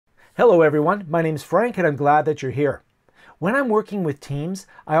Hello everyone, my name's Frank and I'm glad that you're here. When I'm working with teams,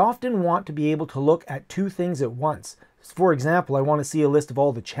 I often want to be able to look at two things at once. For example, I want to see a list of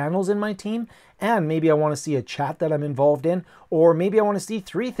all the channels in my team, and maybe I want to see a chat that I'm involved in, or maybe I want to see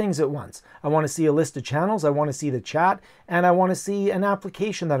three things at once. I want to see a list of channels, I want to see the chat, and I want to see an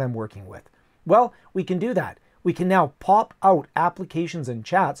application that I'm working with. Well, we can do that. We can now pop out applications and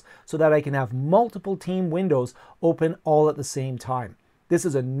chats so that I can have multiple team windows open all at the same time. This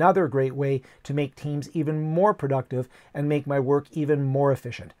is another great way to make teams even more productive and make my work even more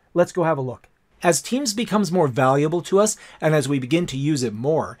efficient. Let's go have a look. As Teams becomes more valuable to us and as we begin to use it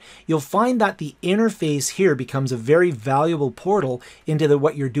more, you'll find that the interface here becomes a very valuable portal into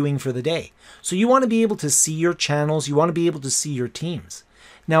what you're doing for the day. So you want to be able to see your channels, you want to be able to see your teams.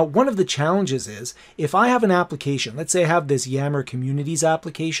 Now, one of the challenges is, if I have an application, let's say I have this Yammer Communities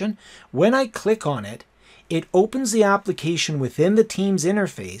application, when I click on it, it opens the application within the Teams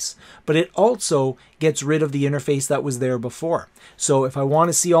interface, but it also gets rid of the interface that was there before. So if I want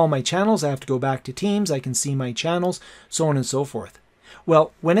to see all my channels, I have to go back to Teams, I can see my channels, so on and so forth.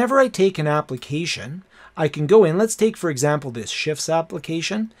 Well, whenever I take an application, I can go in, let's take for example this Shifts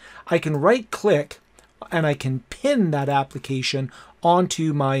application, I can right click and I can pin that application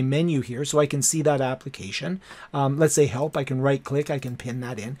onto my menu here so I can see that application. Let's say help, I can right click, I can pin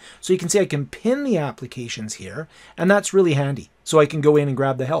that in. So you can see I can pin the applications here, and that's really handy. So I can go in and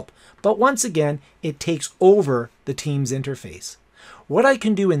grab the help. But once again, it takes over the Teams interface. What I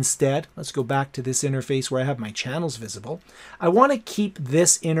can do instead, let's go back to this interface where I have my channels visible. I want to keep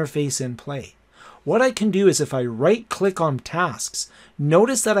this interface in play. What I can do is if I right click on tasks,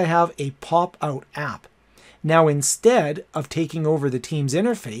 notice that I have a pop-out app. Now, instead of taking over the Teams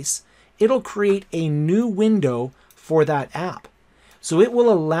interface, it'll create a new window for that app. So it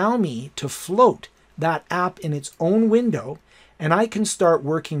will allow me to float that app in its own window, and I can start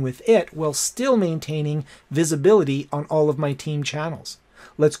working with it while still maintaining visibility on all of my team channels.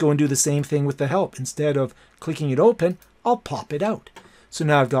 Let's go and do the same thing with the help. Instead of clicking it open, I'll pop it out. So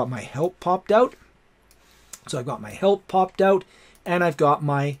now I've got my help popped out. So I've got my help popped out, and I've got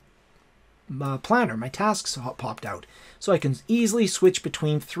my planner, my tasks popped out. So I can easily switch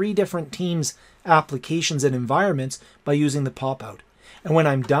between three different Teams applications and environments by using the pop out. And when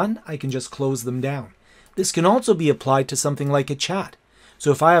I'm done, I can just close them down. This can also be applied to something like a chat.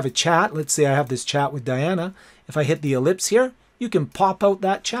 So if I have a chat, let's say I have this chat with Diana, if I hit the ellipse here, you can pop out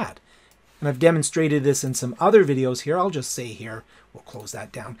that chat. And I've demonstrated this in some other videos here. I'll just say here, we'll close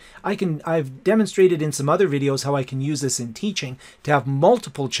that down. I've demonstrated in some other videos how I can use this in teaching to have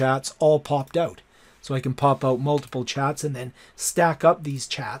multiple chats all popped out. So I can pop out multiple chats and then stack up these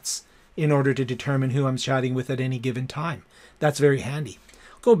chats in order to determine who I'm chatting with at any given time. That's very handy.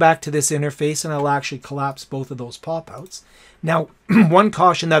 Go back to this interface and I'll actually collapse both of those pop-outs. Now, one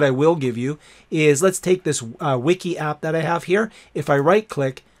caution that I will give you is, let's take this wiki app that I have here. If I right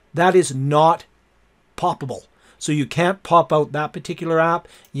click, that is not poppable. So you can't pop out that particular app.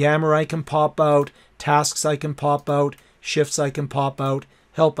 Yammer I can pop out, tasks I can pop out, shifts I can pop out,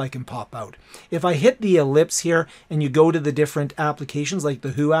 help I can pop out. If I hit the ellipse here and you go to the different applications like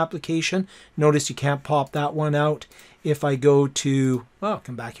the Who application, notice you can't pop that one out. If I go to, well,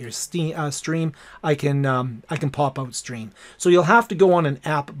 come back here, Stream, I can pop out Stream. So you'll have to go on an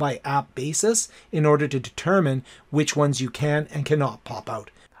app by app basis in order to determine which ones you can and cannot pop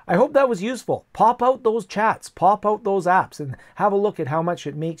out. I hope that was useful. Pop out those chats, pop out those apps, and have a look at how much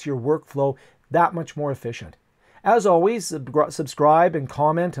it makes your workflow that much more efficient. As always, subscribe and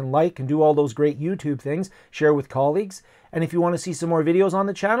comment and like and do all those great YouTube things. Share with colleagues. And if you want to see some more videos on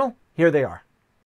the channel, here they are.